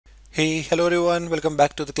Hello everyone, welcome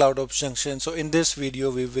back to the CloudOps Junction. So in this video,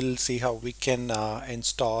 we will see how we can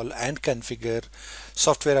install and configure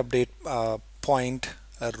software update point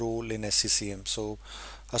role in SCCM. So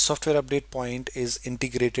a software update point is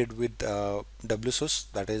integrated with WSUS,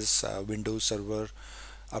 that is Windows Server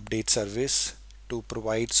Update Service, to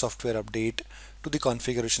provide software update to the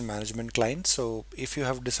configuration management client. So if you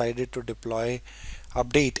have decided to deploy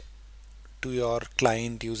update to your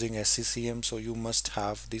client using SCCM, so you must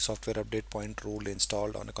have the software update point rule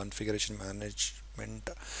installed on a configuration management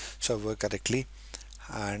server correctly.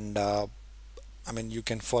 And I mean, you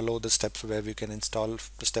can follow the steps where we can install.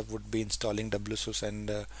 The step would be installing WSUS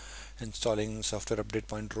and installing software update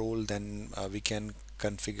point rule. Then we can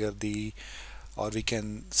configure the, or we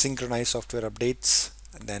can synchronize software updates.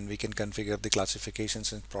 And then we can configure the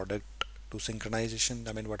classifications and product to synchronization.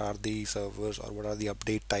 I mean, what are the servers or what are the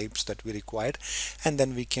update types that we required, and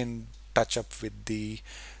then we can touch up with the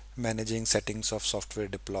managing settings of software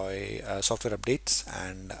deploy software updates,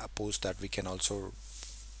 and post that we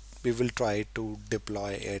will try to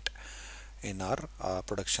deploy it in our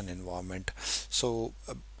production environment. So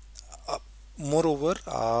moreover,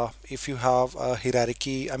 if you have a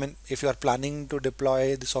hierarchy, I mean, if you are planning to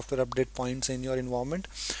deploy the software update points in your environment,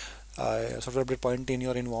 software update point in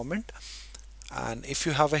your environment, and if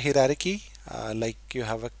you have a hierarchy, like you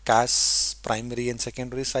have a CAS primary and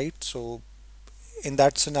secondary site, so in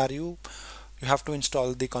that scenario you have to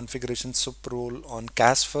install the configuration sup role on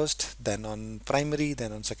CAS first, then on primary,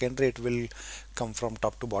 then on secondary. It will come from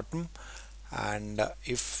top to bottom. And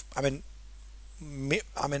if I mean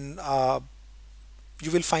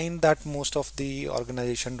you will find that most of the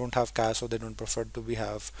organization don't have CAS, or they don't prefer to be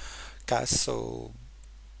have CAS, so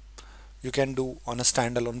you can do on a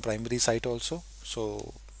standalone primary site also.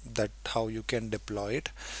 So that how you can deploy it.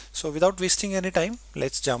 So without wasting any time,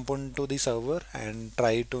 let's jump onto the server and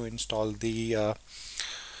try to install the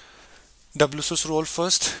WSUS role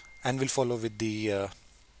first, and we'll follow with the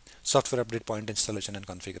software update point installation and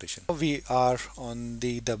configuration. We are on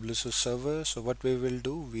the WSUS server. So what we will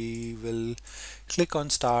do, we will click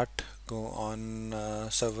on start, go on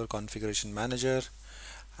server configuration manager,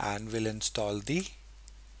 and we'll install the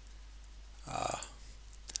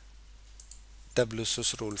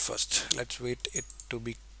WSUS role first. Let's wait it to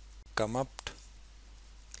be come up.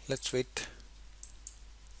 Let's wait.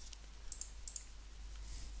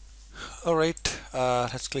 Alright,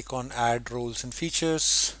 let's click on add roles and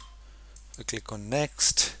features. We click on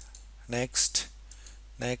next, next,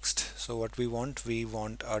 next. So what we want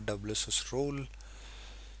our WSUS role.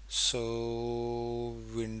 So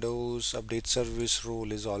Windows Update Service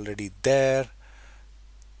role is already there.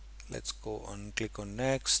 Let's go on, click on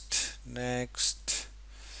next, next.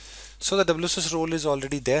 So the WSUS role is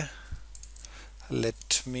already there.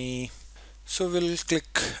 So we'll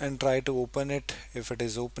click and try to open it. If it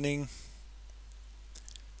is opening,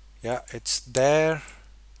 yeah, it's there.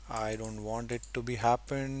 I don't want it to be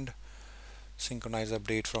happened. Synchronize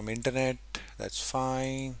update from internet. That's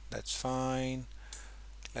fine. That's fine.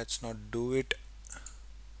 Let's not do it.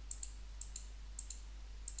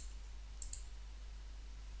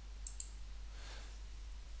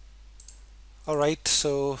 Alright,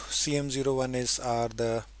 so CM01 is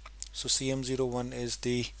CM01 is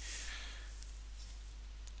the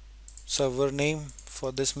server name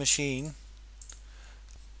for this machine.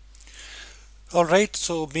 Alright,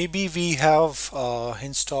 so maybe we have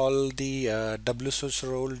installed the WSUS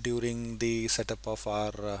role during the setup of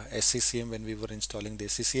our SCCM, when we were installing the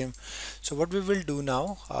SCCM. So what we will do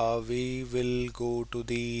now, we will go to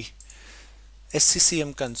the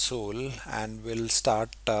SCCM console and we'll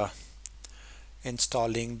start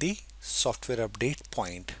installing the software update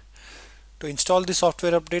point. To install the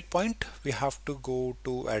software update point, we have to go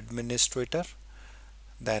to administrator.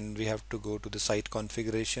 Then we have to go to the site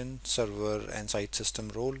configuration, server and site system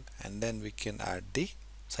role, and then we can add the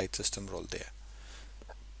site system role there.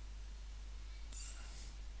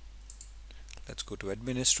 Let's go to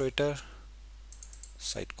administrator,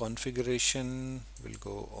 site configuration, we'll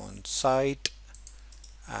go on site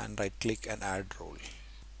and right click and add role.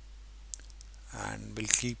 And we'll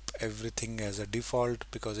keep everything as a default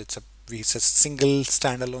because it's a single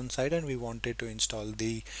standalone site and we wanted to install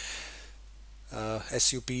the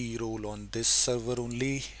SUP role on this server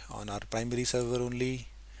only, on our primary server only.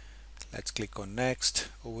 Let's click on next.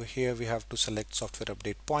 Over here we have to select software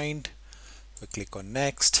update point. We click on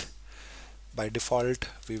next. By default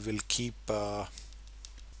we will keep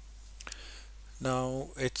now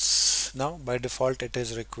by default it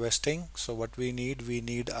is requesting. So what we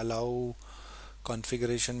need allow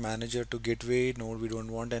configuration manager to gateway. No, we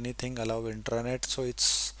don't want anything. Allow intranet. So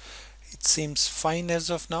It seems fine as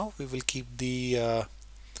of now. We will keep the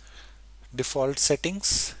default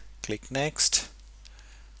settings. Click next.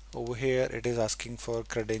 Over here it is asking for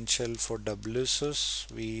credential for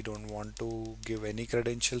WSUS. We don't want to give any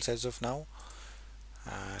credentials as of now,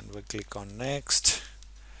 and we click on next.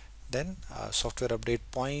 Then software update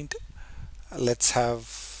point, let's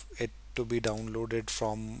have it to be downloaded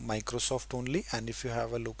from Microsoft only, and if you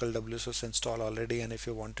have a local WSUS install already and if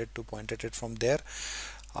you wanted to point at it from there,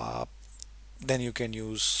 uh, then you can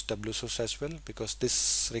use WSUS as well, because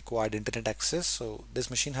this required internet access. So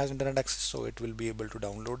this machine has internet access, so it will be able to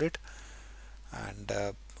download it. And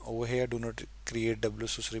over here, do not create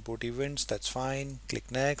WSUS report events. That's fine.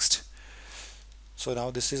 Click next. So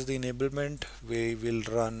now this is the enablement. We will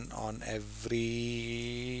run on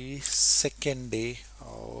every second day,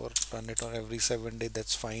 or run it on every 7 day.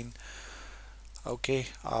 That's fine. Okay,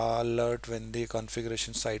 alert when the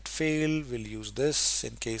configuration site fail. We'll use this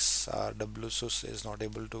in case WSUS is not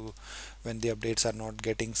able to, when the updates are not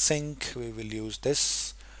getting sync, we will use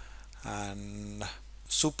this. And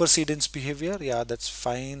supersedence behavior, yeah, that's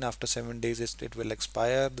fine. After 7 days it will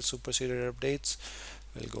expire, the superseded updates.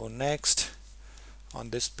 We'll go next. On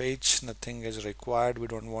this page nothing is required. We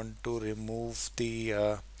don't want to remove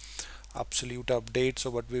the absolute update. So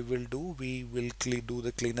what we will do, we will do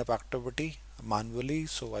the cleanup activity manually.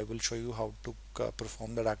 So I will show you how to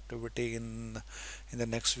perform that activity in the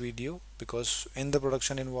next video, because in the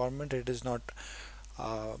production environment it is not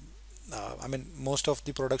I mean, most of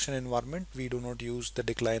the production environment we do not use the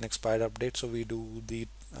decline expired update, so we do the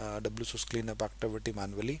WSUS cleanup activity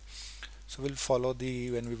manually. So we'll follow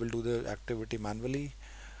when we will do the activity manually,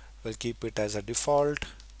 we'll keep it as a default,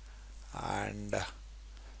 and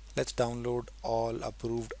let's download all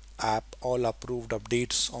approved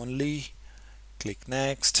updates only. Click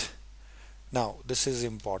next. Now this is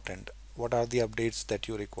important. What are the updates that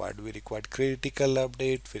you required? We required critical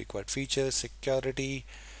update, we required features, security,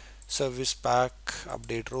 service pack,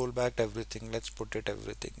 update, rollback, everything. Let's put it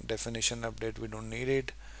everything. Definition update, we don't need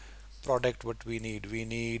it. Product, what we need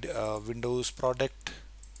Windows product.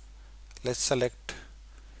 Let's select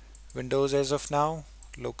Windows as of now.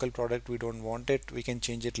 Local product, we don't want it. We can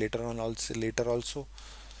change it later also.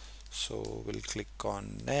 So we'll click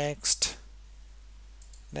on next,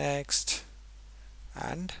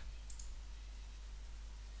 and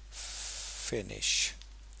finish.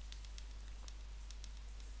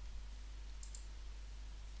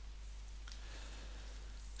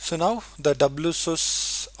 So now the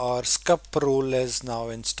WSUS or SCCM role is now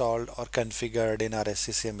installed or configured in our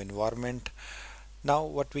SCCM environment. Now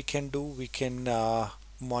what we can do, we can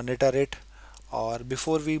monitor it, or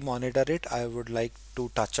before we monitor it, I would like to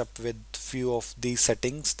touch up with few of the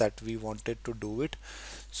settings that we wanted to do it.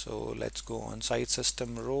 So let's go on site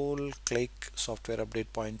system role, click software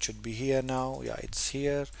update point should be here now. Yeah, it's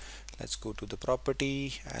here. Let's go to the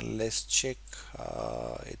property and let's check.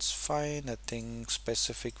 It's fine, nothing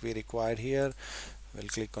specific we require here. We'll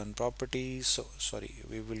click on properties. So sorry,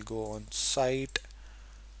 we will go on site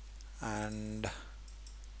and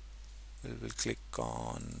we will click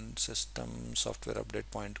on system software update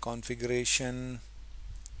point configuration,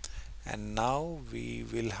 and now we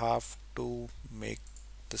will have to make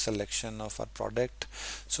the selection of our product.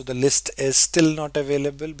 So the list is still not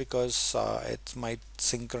available because it might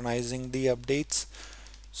synchronizing the updates,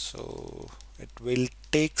 so it will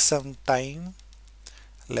take some time.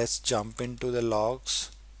 Let's jump into the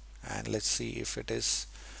logs and let's see if it is.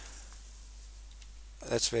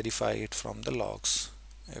 Let's verify it from the logs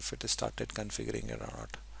if it is started configuring it or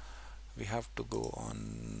not. We have to go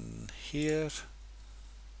on here.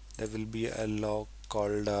 There will be a log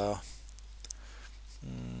called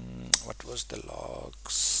what was the log?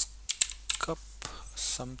 SCCM,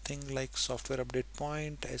 something like software update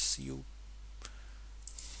point SU.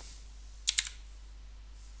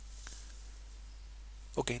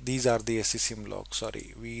 Okay, these are the SCCM logs.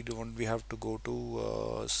 Sorry, we have to go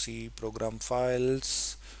to C program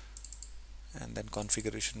files and then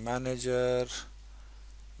configuration manager.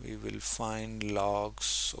 We will find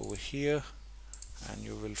logs over here, and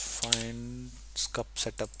you will find SCCM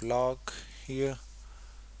setup log here.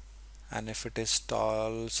 And if it is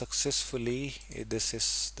installed successfully,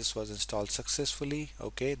 this was installed successfully.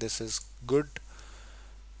 Okay, this is good.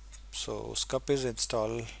 So SCCM is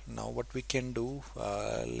installed. Now what we can do,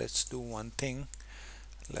 let's do one thing.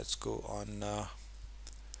 Let's go on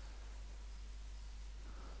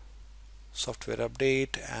software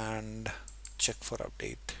update and check for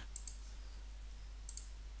update.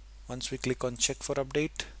 Once we click on check for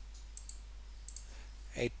update,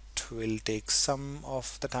 it will take some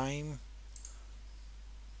of the time.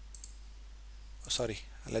 Sorry,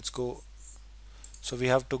 let's go. So we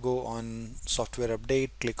have to go on software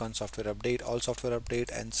update, click on software update, all software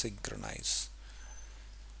update, and synchronize.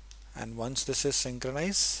 And once this is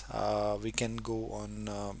synchronized, we can go on.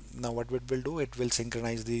 Now what it will do, it will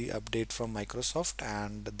synchronize the update from Microsoft,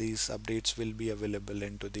 and these updates will be available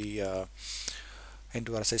into our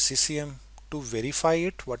SCCM. To verify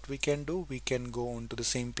it, what we can do, we can go on to the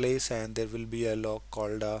same place, and there will be a log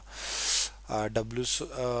called w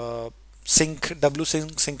sync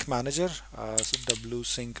sync manager. So w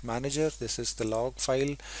sync manager, this is the log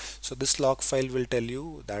file. So this log file will tell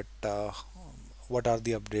you that what are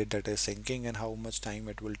the update that is syncing and how much time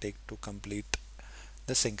it will take to complete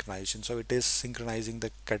the synchronization. So it is synchronizing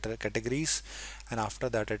the categories, and after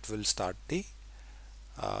that it will start the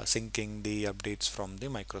syncing the updates from the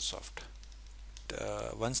Microsoft.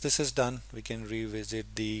 Once this is done, we can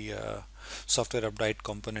revisit the software update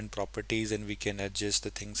component properties, and we can adjust the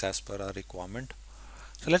things as per our requirement.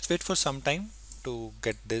 So let's wait for some time to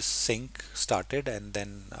get this sync started, and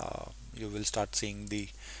then you will start seeing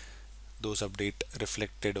those update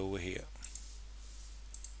reflected over here.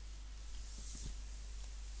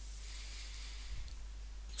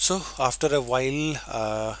 So after a while,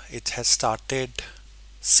 it has started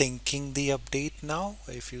syncing the update now.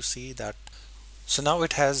 If you see that, so now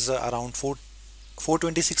it has around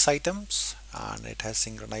 426 items, and it has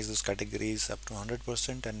synchronized those categories up to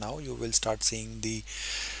 100%, and now you will start seeing the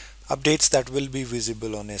updates that will be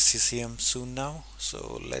visible on SCCM soon now.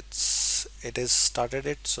 So it is started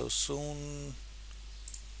it, so soon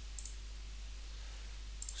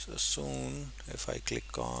if I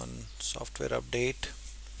click on software update,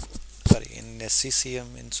 sorry, in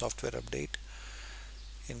SCCM, in software update,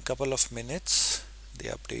 in couple of minutes the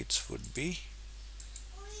updates would be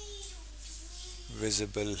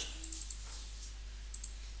visible.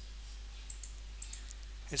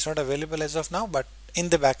 It's not available as of now, but in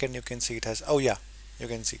the backend you can see it has, oh yeah, you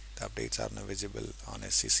can see the updates are now visible on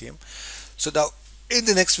SCCM. So now in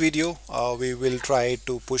the next video, we will try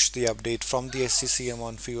to push the update from the SCCM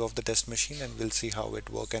on few of the test machine, and we'll see how it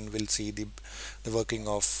work, and we'll see the working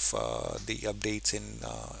of the updates in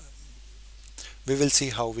we will see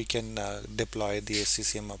how we can deploy the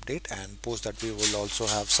SCCM update, and post that we will also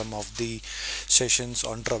have some of the sessions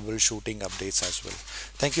on troubleshooting updates as well.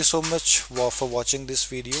 Thank you so much for watching this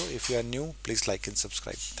video. If you are new, please like and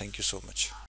subscribe. Thank you so much.